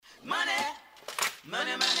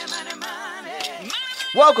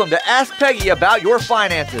Welcome to Ask Peggy About Your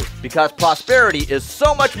Finances, because prosperity is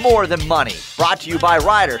so much more than money. Brought to you by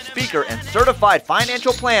writer, speaker, and certified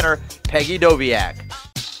financial planner, Peggy Doviak.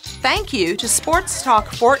 Thank you to Sports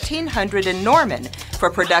Talk 1400 in Norman for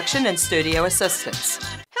production and studio assistance.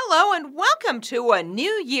 Hello and welcome to a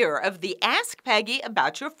new year of the Ask Peggy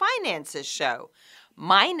About Your Finances show.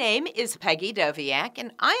 My name is Peggy Doviak,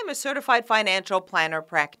 and I am a certified financial planner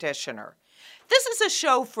practitioner. This is a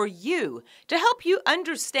show for you to help you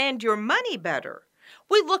understand your money better.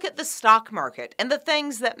 We look at the stock market and the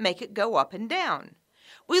things that make it go up and down.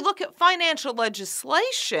 We look at financial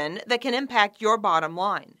legislation that can impact your bottom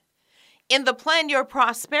line. In the Plan Your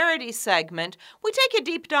Prosperity segment, we take a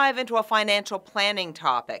deep dive into a financial planning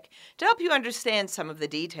topic to help you understand some of the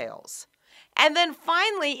details. And then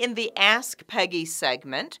finally, in the Ask Peggy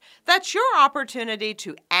segment, that's your opportunity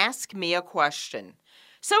to ask me a question.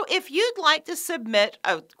 So if you'd like to submit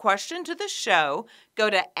a question to the show,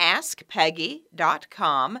 go to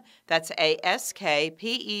askpeggy.com, that's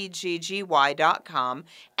ASKPEGGY.com,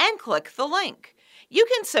 and click the link. You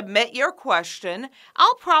can submit your question.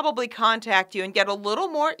 I'll probably contact you and get a little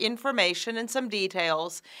more information and some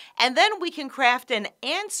details, and then we can craft an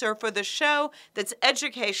answer for the show that's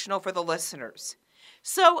educational for the listeners.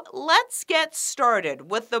 So let's get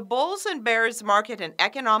started with the Bulls and Bears market and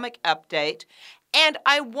economic update. And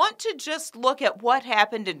I want to just look at what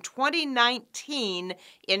happened in 2019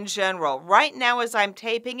 in general. Right now, as I'm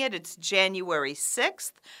taping it, it's January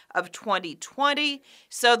 6th of 2020.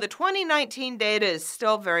 So the 2019 data is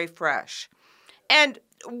still very fresh. And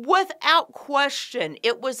without question,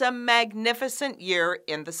 it was a magnificent year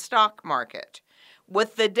in the stock market,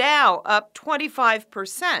 with the Dow up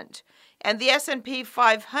 25% and the S&P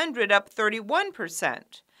 500 up 31%.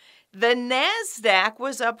 The NASDAQ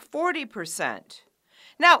was up 40%.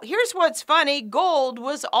 Now, here's what's funny. Gold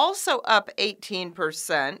was also up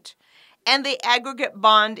 18%, and the aggregate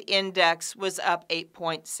bond index was up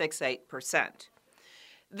 8.68%.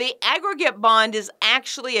 The aggregate bond is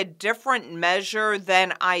actually a different measure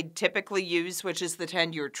than I typically use, which is the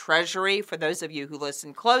 10-year Treasury, for those of you who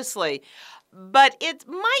listen closely. But it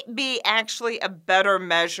might be actually a better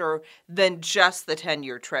measure than just the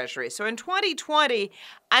 10-year Treasury. So in 2020,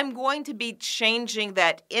 I'm going to be changing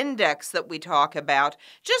that index that we talk about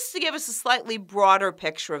just to give us a slightly broader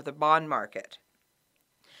picture of the bond market.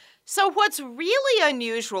 So what's really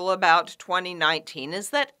unusual about 2019 is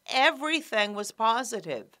that everything was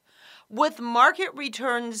positive. With market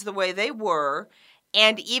returns the way they were,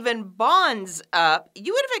 and even bonds up,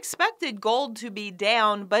 you would have expected gold to be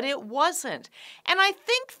down, but it wasn't. And I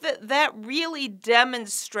think that really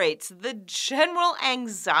demonstrates the general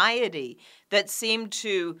anxiety that seemed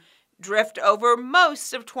to drift over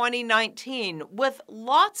most of 2019, with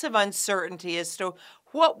lots of uncertainty as to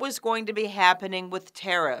what was going to be happening with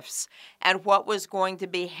tariffs and what was going to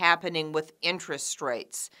be happening with interest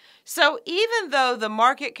rates. So even though the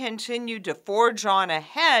market continued to forge on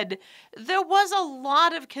ahead, there was a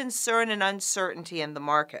lot of concern and uncertainty in the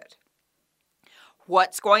market.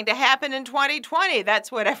 What's going to happen in 2020?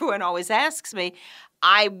 That's what everyone always asks me.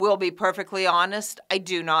 I will be perfectly honest, I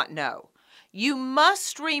do not know. You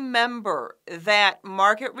must remember that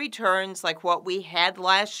market returns like what we had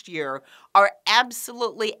last year are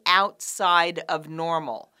absolutely outside of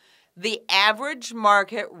normal. The average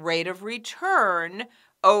market rate of return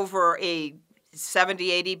over a 70,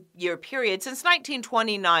 80-year period since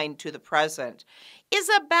 1929 to the present is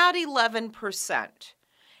about 11%.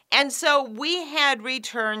 And so we had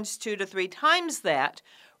returns 2 to 3 times that.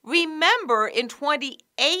 Remember, in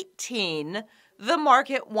 2018, the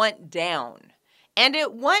market went down. And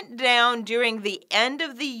it went down during the end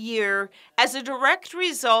of the year as a direct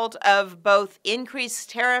result of both increased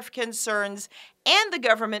tariff concerns and the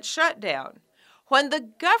government shutdown. When the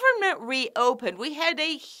government reopened, we had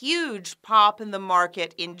a huge pop in the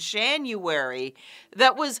market in January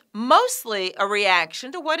that was mostly a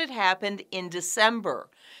reaction to what had happened in December.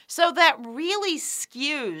 So that really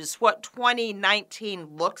skews what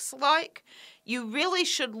 2019 looks like. You really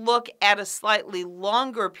should look at a slightly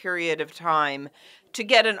longer period of time to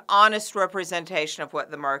get an honest representation of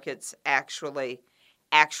what the market's actually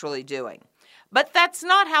doing. But that's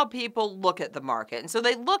not how people look at the market. And so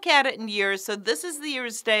they look at it in years. So this is the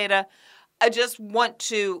year's data. I just want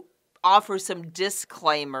to offer some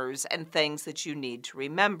disclaimers and things that you need to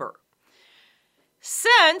remember.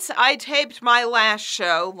 Since I taped my last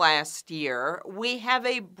show last year, we have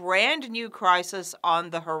a brand new crisis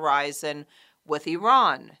on the horizon with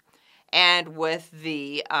Iran and with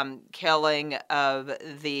the killing of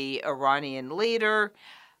the Iranian leader.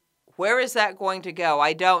 Where is that going to go?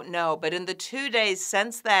 I don't know. But in the 2 days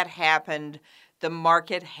since that happened, the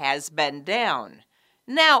market has been down.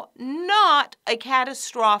 Now, not a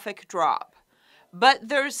catastrophic drop, but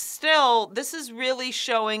this is really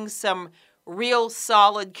showing some real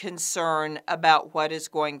solid concern about what is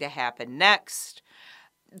going to happen next.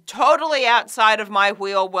 Totally outside of my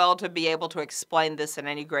wheel well to be able to explain this in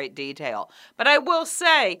any great detail. But I will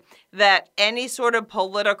say that any sort of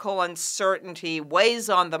political uncertainty weighs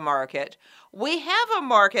on the market. We have a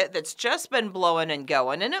market that's just been blowing and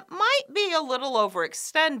going, and it might be a little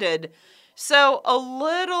overextended. So a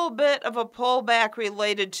little bit of a pullback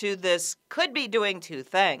related to this could be doing two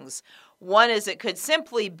things. One is it could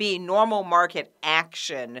simply be normal market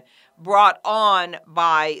action brought on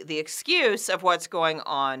by the excuse of what's going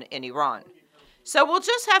on in Iran. So we'll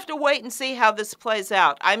just have to wait and see how this plays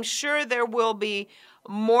out. I'm sure there will be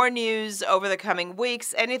more news over the coming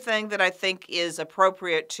weeks. Anything that I think is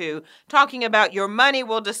appropriate to talking about your money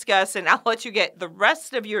we'll discuss, and I'll let you get the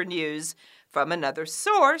rest of your news from another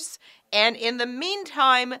source. And in the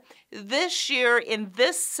meantime, this year, in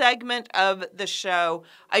this segment of the show,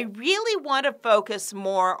 I really want to focus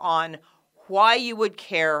more on why you would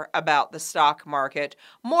care about the stock market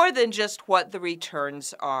more than just what the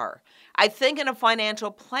returns are. I think in a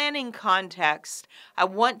financial planning context, I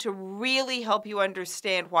want to really help you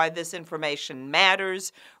understand why this information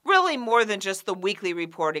matters, really more than just the weekly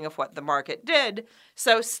reporting of what the market did.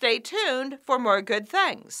 So stay tuned for more good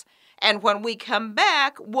things. And when we come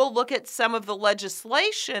back, we'll look at some of the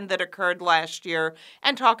legislation that occurred last year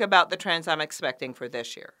and talk about the trends I'm expecting for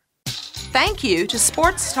this year. Thank you to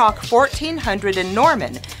Sports Talk 1400 in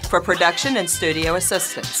Norman for production and studio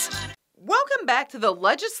assistance. Welcome back to the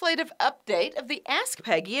legislative update of the Ask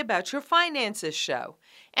Peggy About Your Finances show.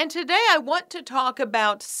 And today I want to talk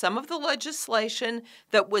about some of the legislation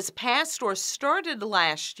that was passed or started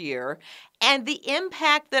last year and the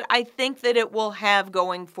impact that I think that it will have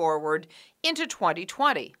going forward into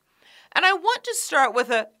 2020. And I want to start with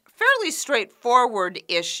a fairly straightforward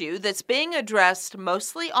issue that's being addressed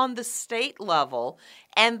mostly on the state level,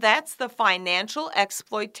 and that's the financial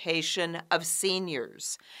exploitation of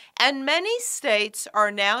seniors. And many states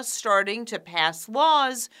are now starting to pass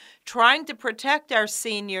laws trying to protect our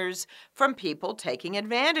seniors from people taking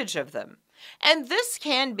advantage of them. And this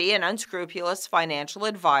can be an unscrupulous financial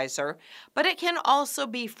advisor, but it can also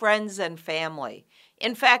be friends and family.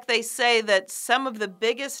 In fact, they say that some of the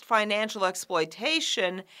biggest financial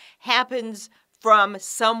exploitation happens from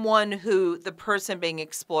someone who the person being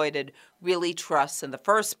exploited really trusts in the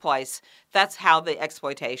first place. That's how the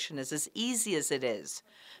exploitation is as easy as it is.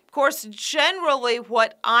 Of course, generally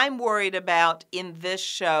what I'm worried about in this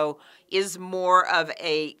show is more of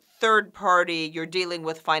a third party. You're dealing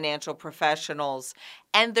with financial professionals,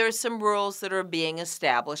 and there's some rules that are being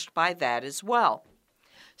established by that as well.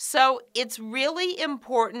 So it's really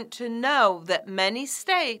important to know that many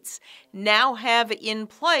states now have in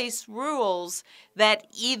place rules that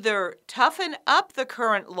either toughen up the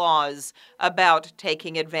current laws about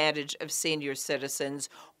taking advantage of senior citizens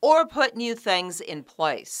or put new things in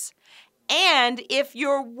place. And if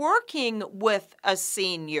you're working with a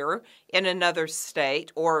senior in another state,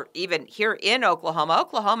 or even here in Oklahoma,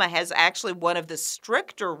 Oklahoma has actually one of the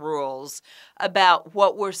stricter rules about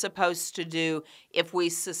what we're supposed to do if we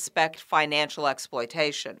suspect financial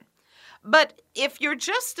exploitation. But if you're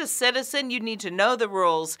just a citizen, you need to know the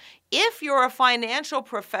rules. If you're a financial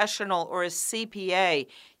professional or a CPA,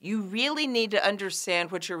 you really need to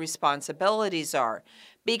understand what your responsibilities are.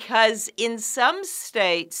 Because in some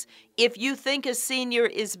states, if you think a senior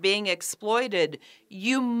is being exploited,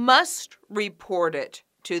 you must report it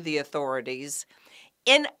to the authorities.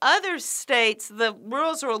 In other states, the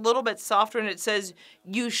rules are a little bit softer, and it says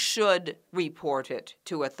you should report it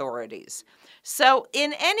to authorities. So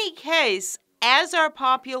in any case, as our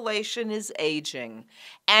population is aging,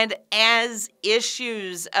 and as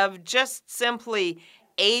issues of just simply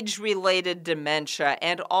age-related dementia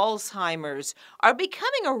and Alzheimer's are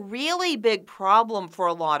becoming a really big problem for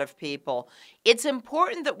a lot of people, it's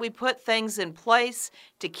important that we put things in place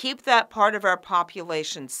to keep that part of our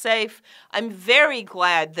population safe. I'm very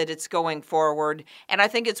glad that it's going forward, and I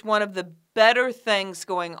think it's one of the better things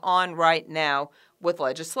going on right now with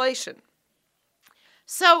legislation.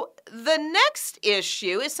 So the next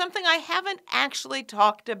issue is something I haven't actually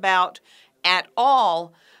talked about at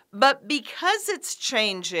all, but because it's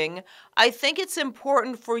changing, I think it's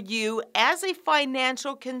important for you as a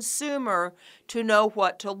financial consumer to know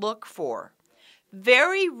what to look for.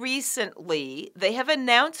 Very recently, they have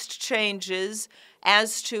announced changes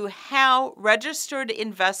as to how registered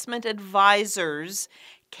investment advisors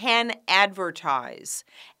can advertise.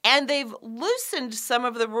 And they've loosened some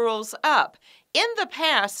of the rules up. In the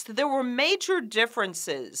past, there were major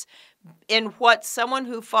differences in what someone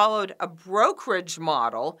who followed a brokerage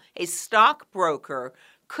model, a stockbroker,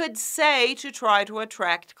 could say to try to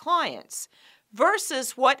attract clients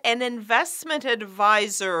versus what an investment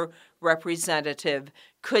advisor representative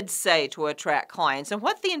could say to attract clients. And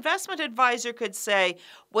what the investment advisor could say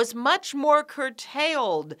was much more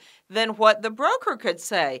curtailed than what the broker could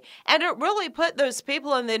say. And it really put those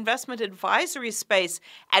people in the investment advisory space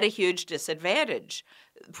at a huge disadvantage.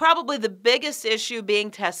 Probably the biggest issue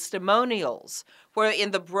being testimonials, where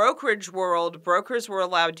in the brokerage world, brokers were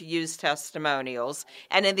allowed to use testimonials,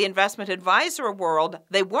 and in the investment advisor world,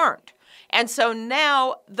 they weren't. And so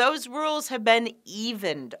now those rules have been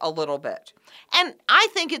evened a little bit. And I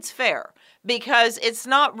think it's fair because it's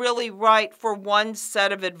not really right for one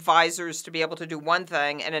set of advisors to be able to do one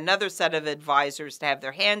thing and another set of advisors to have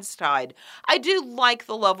their hands tied. I do like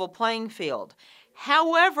the level playing field.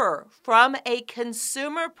 However, from a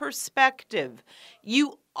consumer perspective,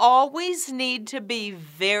 you always need to be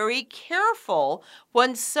very careful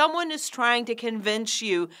when someone is trying to convince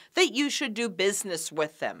you that you should do business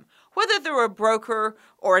with them. Whether they're a broker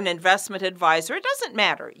or an investment advisor, it doesn't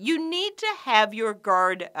matter. You need to have your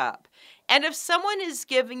guard up. And if someone is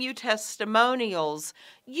giving you testimonials,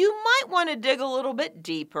 you might want to dig a little bit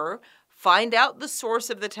deeper, find out the source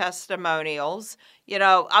of the testimonials. You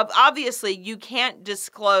know, obviously you can't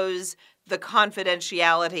disclose the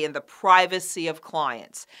confidentiality and the privacy of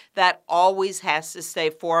clients. That always has to stay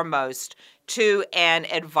foremost to an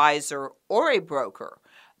advisor or a broker.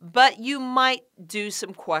 But you might do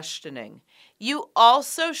some questioning. You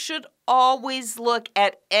also should always look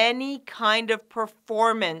at any kind of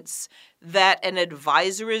performance that an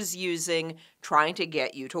advisor is using trying to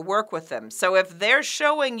get you to work with them. So if they're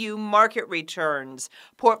showing you market returns,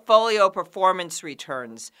 portfolio performance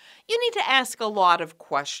returns, you need to ask a lot of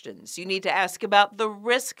questions. You need to ask about the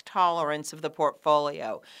risk tolerance of the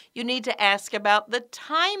portfolio. You need to ask about the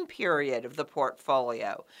time period of the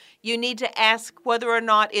portfolio. You need to ask whether or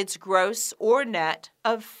not it's gross or net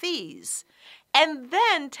of fees. And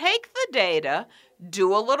then take the data,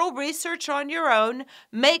 do a little research on your own,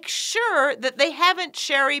 make sure that they haven't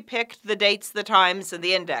cherry-picked the dates, the times, and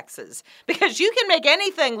the indexes. Because you can make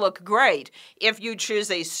anything look great if you choose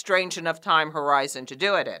a strange enough time horizon to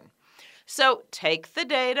do it in. So take the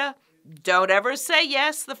data. Don't ever say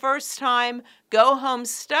yes the first time. Go home,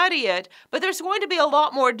 study it. But there's going to be a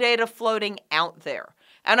lot more data floating out there.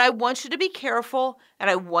 And I want you to be careful, and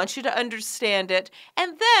I want you to understand it.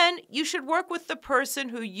 And then you should work with the person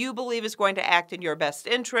who you believe is going to act in your best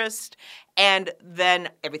interest, and then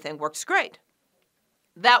everything works great.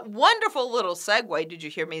 That wonderful little segue, did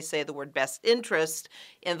you hear me say the word best interest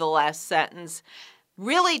in the last sentence,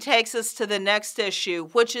 really takes us to the next issue,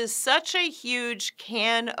 which is such a huge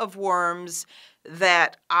can of worms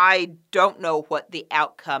that I don't know what the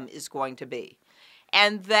outcome is going to be.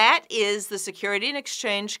 And that is the Security and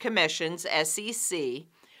Exchange Commission's, SEC,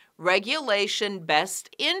 regulation best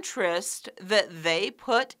interest that they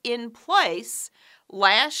put in place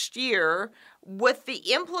last year, with the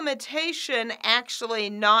implementation actually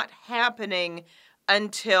not happening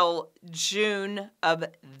until June of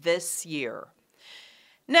this year.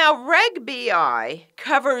 Now, Reg BI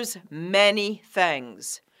covers many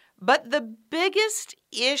things. But the biggest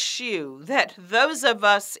issue that those of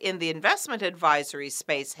us in the investment advisory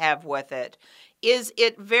space have with it is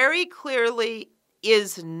it very clearly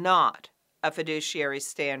is not a fiduciary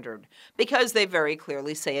standard, because they very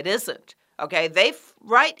clearly say it isn't. Okay, they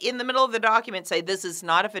right in the middle of the document say this is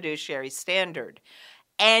not a fiduciary standard,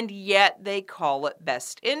 and yet they call it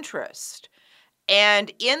best interest.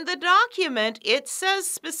 And in the document, it says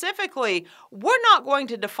specifically, we're not going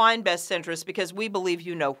to define best interest because we believe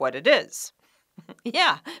you know what it is.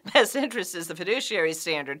 Yeah, best interest is the fiduciary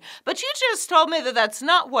standard. But you just told me that that's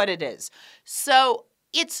not what it is. So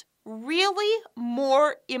it's really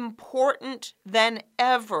more important than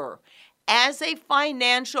ever as a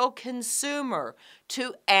financial consumer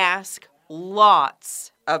to ask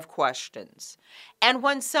lots of questions. And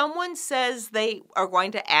when someone says they are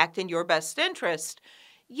going to act in your best interest,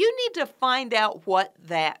 you need to find out what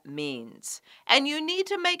that means. And you need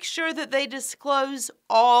to make sure that they disclose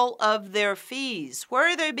all of their fees.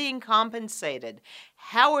 Where are they being compensated?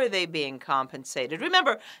 How are they being compensated?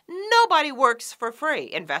 Remember, nobody works for free.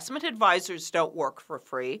 Investment advisors don't work for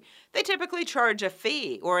free. They typically charge a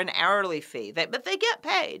fee or an hourly fee, but they get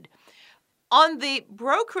paid. On the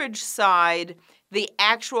brokerage side, the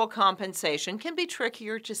actual compensation can be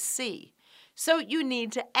trickier to see. So you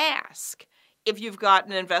need to ask. If you've got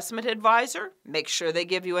an investment advisor, make sure they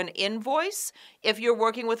give you an invoice. If you're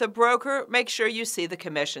working with a broker, make sure you see the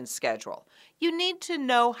commission schedule. You need to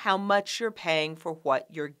know how much you're paying for what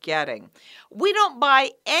you're getting. We don't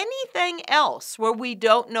buy anything else where we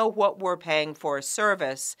don't know what we're paying for a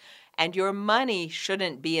service, and your money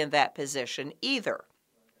shouldn't be in that position either.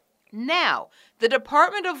 Now, the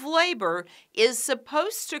Department of Labor is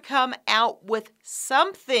supposed to come out with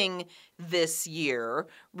something this year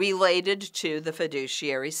related to the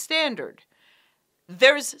fiduciary standard.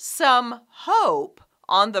 There's some hope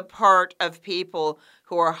on the part of people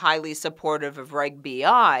who are highly supportive of Reg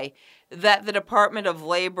BI that the Department of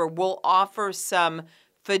Labor will offer some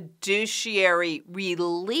fiduciary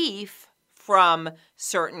relief from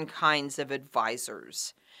certain kinds of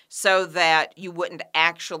advisors, so that you wouldn't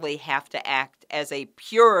actually have to act as a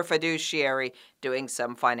pure fiduciary doing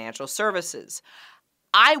some financial services.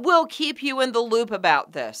 I will keep you in the loop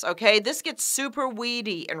about this, okay? This gets super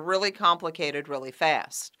weedy and really complicated really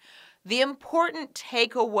fast. The important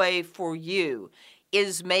takeaway for you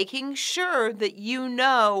is making sure that you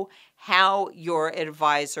know how your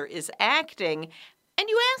advisor is acting, and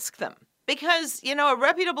you ask them. Because, a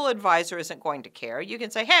reputable advisor isn't going to care. You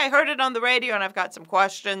can say, hey, I heard it on the radio and I've got some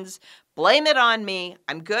questions. Blame it on me.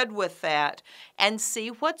 I'm good with that. And see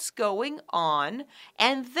what's going on.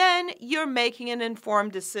 And then you're making an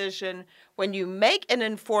informed decision. When you make an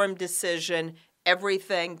informed decision,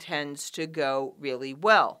 everything tends to go really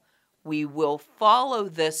well. We will follow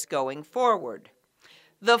this going forward.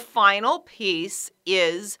 The final piece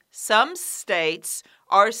is some states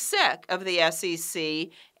are sick of the SEC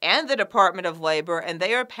and the Department of Labor, and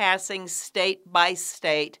they are passing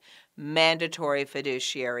state-by-state mandatory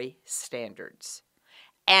fiduciary standards.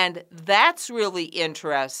 And that's really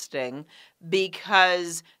interesting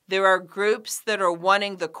because there are groups that are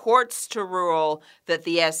wanting the courts to rule that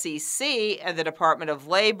the SEC and the Department of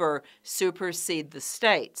Labor supersede the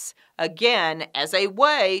states, again, as a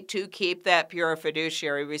way to keep that pure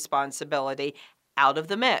fiduciary responsibility out of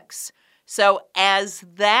the mix. So as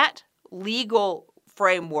that legal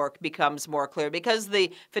framework becomes more clear, because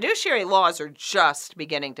the fiduciary laws are just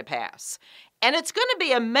beginning to pass, and it's going to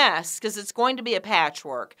be a mess because it's going to be a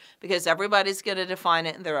patchwork because everybody's going to define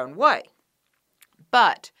it in their own way.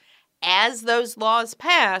 But as those laws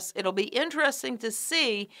pass, it'll be interesting to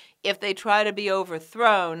see if they try to be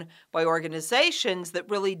overthrown by organizations that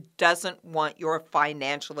really doesn't want your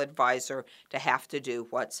financial advisor to have to do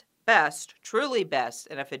what's best, truly best,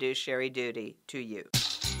 in a fiduciary duty to you.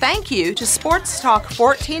 Thank you to Sports Talk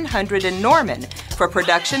 1400 in Norman for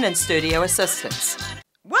production and studio assistance.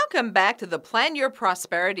 Welcome back to the Plan Your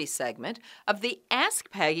Prosperity segment of the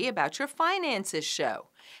Ask Peggy About Your Finances show.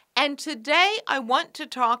 And today I want to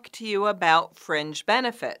talk to you about fringe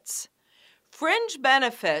benefits. Fringe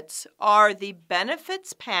benefits are the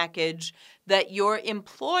benefits package that your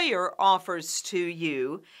employer offers to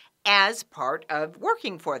you as part of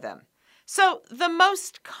working for them. So the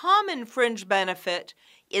most common fringe benefit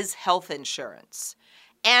is health insurance.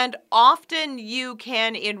 And often you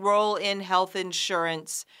can enroll in health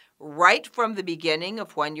insurance right from the beginning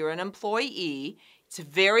of when you're an employee. It's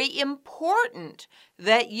very important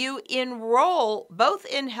that you enroll both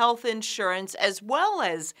in health insurance as well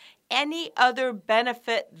as any other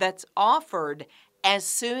benefit that's offered as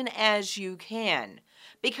soon as you can.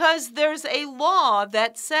 Because there's a law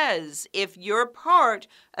that says if you're part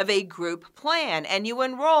of a group plan and you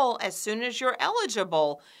enroll as soon as you're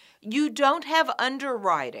eligible, you don't have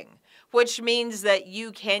underwriting, which means that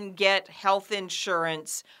you can get health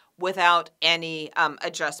insurance without any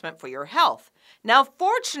adjustment for your health. Now,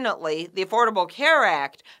 fortunately, the Affordable Care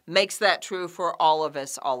Act makes that true for all of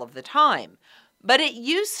us all of the time. But it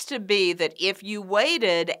used to be that if you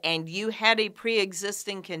waited and you had a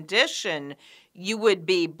pre-existing condition, you would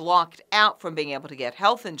be blocked out from being able to get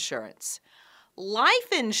health insurance.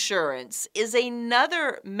 Life insurance is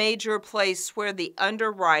another major place where the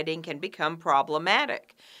underwriting can become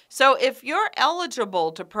problematic. So if you're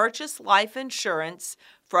eligible to purchase life insurance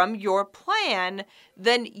from your plan,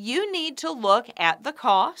 then you need to look at the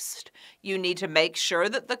cost. You need to make sure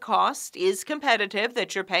that the cost is competitive,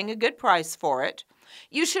 that you're paying a good price for it.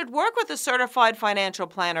 You should work with a certified financial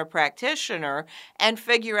planner practitioner and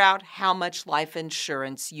figure out how much life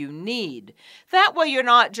insurance you need. That way you're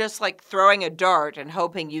not just like throwing a dart and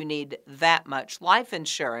hoping you need that much life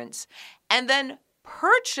insurance, and then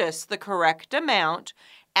purchase the correct amount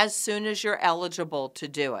as soon as you're eligible to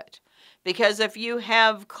do it. Because if you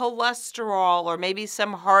have cholesterol or maybe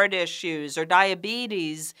some heart issues or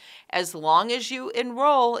diabetes, as long as you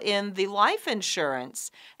enroll in the life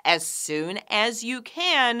insurance as soon as you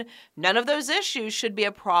can, none of those issues should be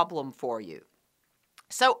a problem for you.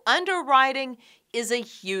 So underwriting is a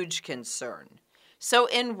huge concern. So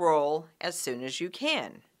enroll as soon as you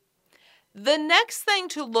can. The next thing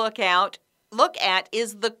to look at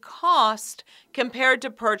is the cost compared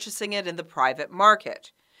to purchasing it in the private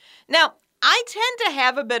market. Now, I tend to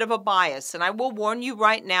have a bit of a bias, and I will warn you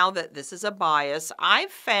right now that this is a bias. I've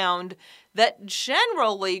found that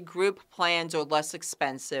generally group plans are less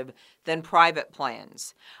expensive than private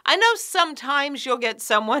plans. I know sometimes you'll get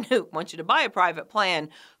someone who wants you to buy a private plan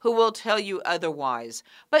who will tell you otherwise,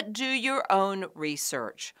 but do your own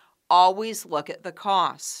research. Always look at the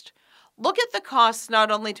cost. Look at the cost not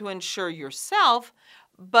only to insure yourself,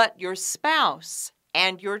 but your spouse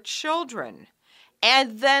and your children.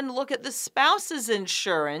 And then look at the spouse's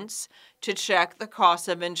insurance to check the cost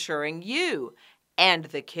of insuring you and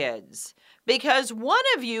the kids. Because one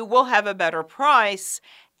of you will have a better price,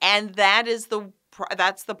 and that's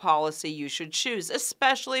the policy you should choose,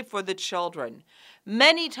 especially for the children.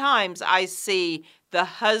 Many times I see the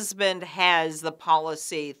husband has the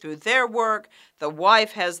policy through their work, the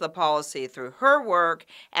wife has the policy through her work,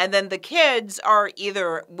 and then the kids are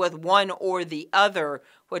either with one or the other,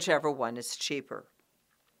 whichever one is cheaper.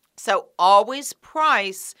 So always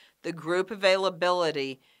price the group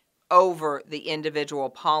availability over the individual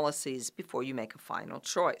policies before you make a final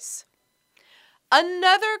choice.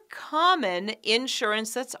 Another common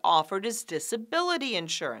insurance that's offered is disability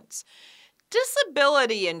insurance.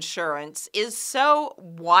 Disability insurance is so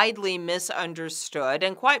widely misunderstood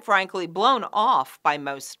and quite frankly blown off by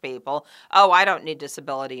most people. Oh, I don't need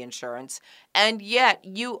disability insurance. And yet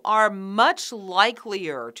you are much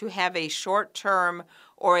likelier to have a short-term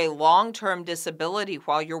or a long-term disability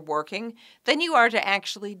while you're working than you are to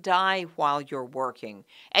actually die while you're working.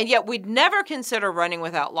 And yet we'd never consider running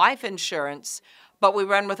without life insurance, but we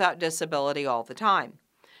run without disability all the time.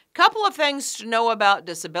 Couple of things to know about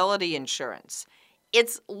disability insurance.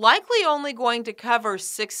 It's likely only going to cover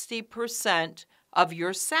 60% of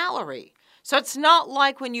your salary. So it's not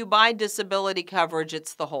like when you buy disability coverage,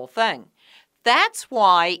 it's the whole thing. That's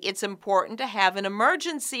why it's important to have an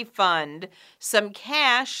emergency fund, some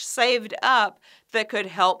cash saved up that could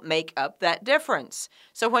help make up that difference.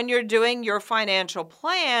 So when you're doing your financial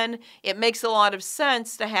plan, it makes a lot of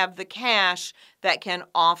sense to have the cash that can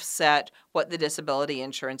offset what the disability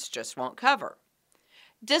insurance just won't cover.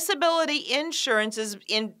 Disability insurance is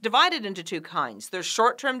divided into two kinds. There's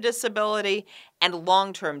short-term disability and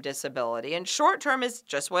long-term disability. And short-term is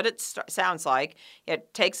just what it sounds like.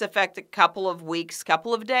 It takes effect a couple of weeks,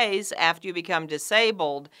 couple of days after you become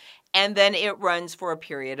disabled, and then it runs for a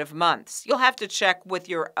period of months. You'll have to check with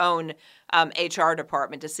your own HR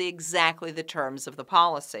department to see exactly the terms of the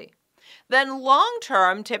policy. Then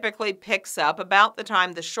long-term typically picks up about the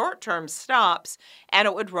time the short-term stops, and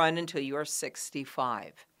it would run until you are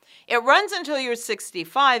 65. It runs until you're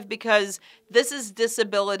 65 because this is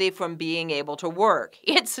disability from being able to work.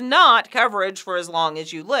 It's not coverage for as long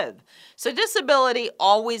as you live. So disability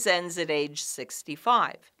always ends at age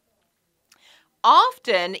 65.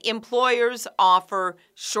 Often, employers offer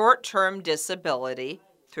short-term disability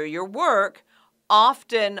through your work.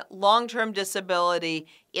 Often, long-term disability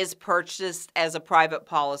is purchased as a private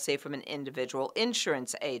policy from an individual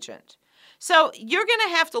insurance agent. So you're going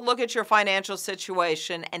to have to look at your financial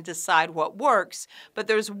situation and decide what works, but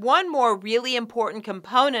there's one more really important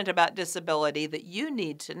component about disability that you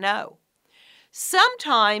need to know.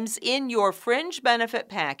 Sometimes in your fringe benefit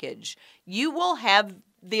package, you will have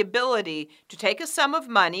the ability to take a sum of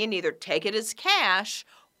money and either take it as cash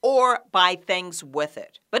or buy things with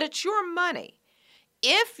it, but it's your money.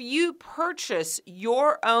 If you purchase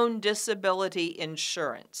your own disability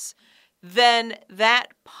insurance, then that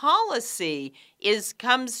policy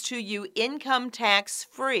comes to you income tax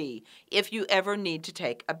free if you ever need to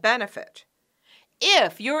take a benefit.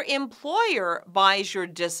 If your employer buys your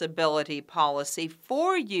disability policy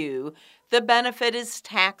for you, the benefit is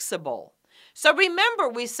taxable. So remember,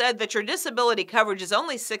 we said that your disability coverage is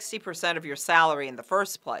only 60% of your salary in the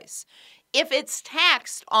first place. If it's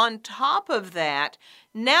taxed on top of that,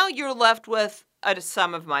 now you're left with a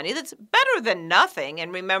sum of money that's better than nothing.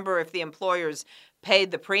 And remember, if the employer's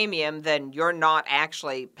paid the premium, then you're not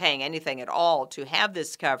actually paying anything at all to have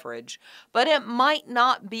this coverage. But it might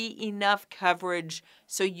not be enough coverage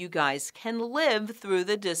so you guys can live through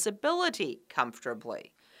the disability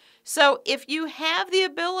comfortably. So if you have the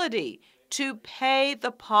ability to pay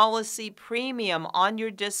the policy premium on your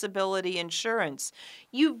disability insurance,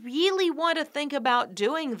 you really want to think about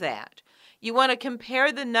doing that. You want to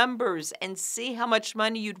compare the numbers and see how much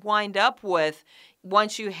money you'd wind up with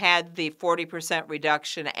once you had the 40%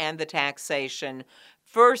 reduction and the taxation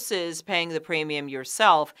versus paying the premium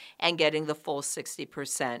yourself and getting the full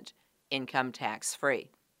 60% income tax-free.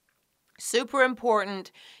 Super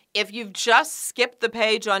important. If you've just skipped the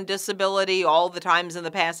page on disability all the times in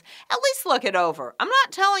the past, at least look it over. I'm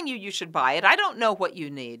not telling you you should buy it. I don't know what you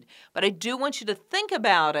need, but I do want you to think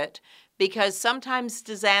about it because sometimes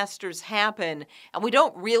disasters happen and we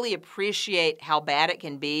don't really appreciate how bad it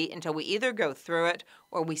can be until we either go through it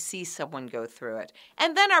or we see someone go through it.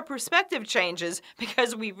 And then our perspective changes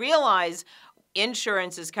because we realize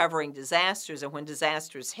insurance is covering disasters, and when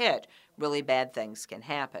disasters hit, really bad things can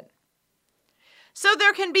happen. So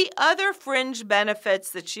there can be other fringe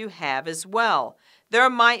benefits that you have as well. There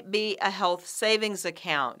might be a health savings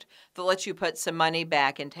account that lets you put some money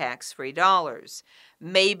back in tax-free dollars.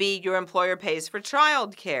 Maybe your employer pays for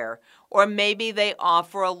child care, or maybe they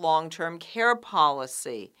offer a long-term care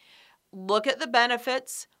policy. Look at the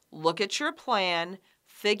benefits, look at your plan,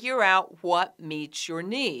 figure out what meets your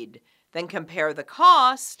need. Then compare the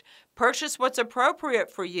cost, purchase what's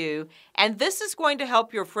appropriate for you, and this is going to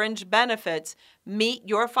help your fringe benefits meet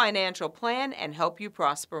your financial plan and help you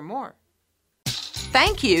prosper more.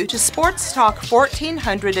 Thank you to Sports Talk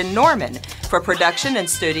 1400 in Norman for production and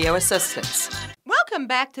studio assistance. Welcome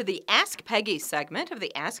back to the Ask Peggy segment of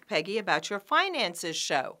the Ask Peggy About Your Finances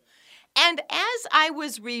show. And as I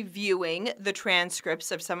was reviewing the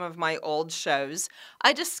transcripts of some of my old shows,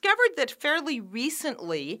 I discovered that fairly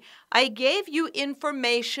recently I gave you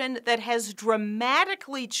information that has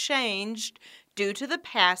dramatically changed due to the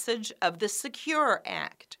passage of the Secure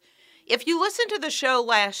Act. If you listened to the show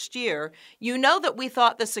last year, you know that we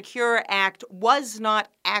thought the Secure Act was not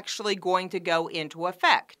actually going to go into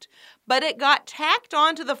effect. But it got tacked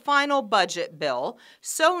onto the final budget bill,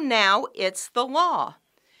 so now it's the law.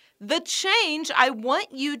 The change I want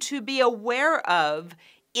you to be aware of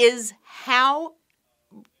is how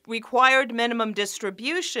required minimum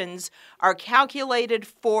distributions are calculated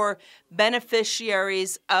for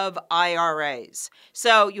beneficiaries of IRAs.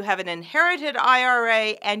 So you have an inherited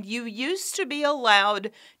IRA, and you used to be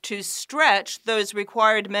allowed to stretch those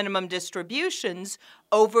required minimum distributions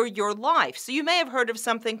over your life. So you may have heard of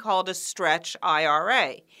something called a stretch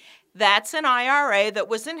IRA. That's an IRA that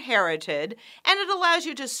was inherited, and it allows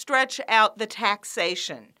you to stretch out the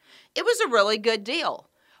taxation. It was a really good deal.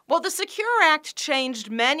 Well, the Secure Act changed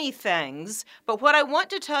many things, but what I want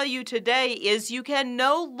to tell you today is you can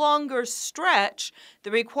no longer stretch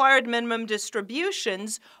the required minimum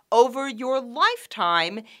distributions over your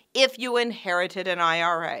lifetime if you inherited an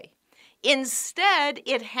IRA. Instead,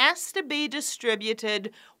 it has to be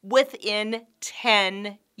distributed within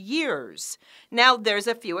 10 years. Now, there's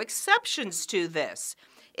a few exceptions to this.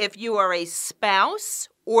 If you are a spouse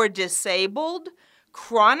or disabled,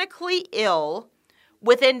 chronically ill,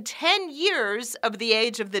 within 10 years of the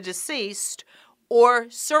age of the deceased, or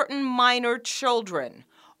certain minor children.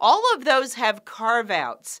 All of those have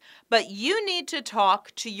carve-outs, but you need to talk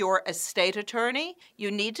to your estate attorney, you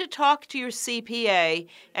need to talk to your CPA,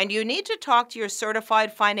 and you need to talk to your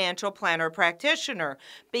certified financial planner practitioner,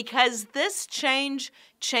 because this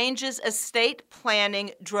changes estate planning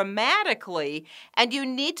dramatically, and you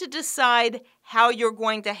need to decide how you're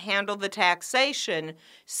going to handle the taxation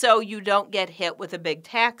so you don't get hit with a big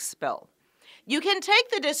tax bill. You can take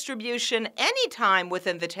the distribution anytime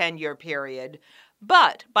within the 10-year period,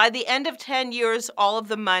 but by the end of 10 years, all of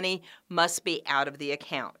the money must be out of the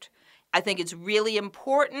account. I think it's really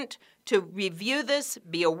important to review this,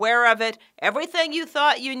 be aware of it. Everything you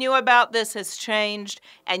thought you knew about this has changed,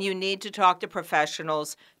 and you need to talk to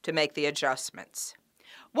professionals to make the adjustments.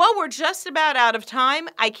 Well, we're just about out of time.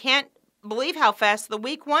 I can't believe how fast the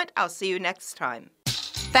week went. I'll see you next time.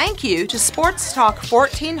 Thank you to Sports Talk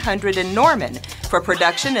 1400 in Norman for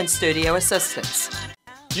production and studio assistance.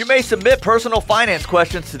 You may submit personal finance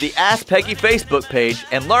questions to the Ask Peggy Facebook page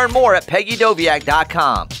and learn more at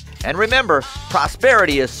PeggyDoviak.com. And remember,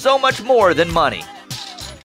 prosperity is so much more than money.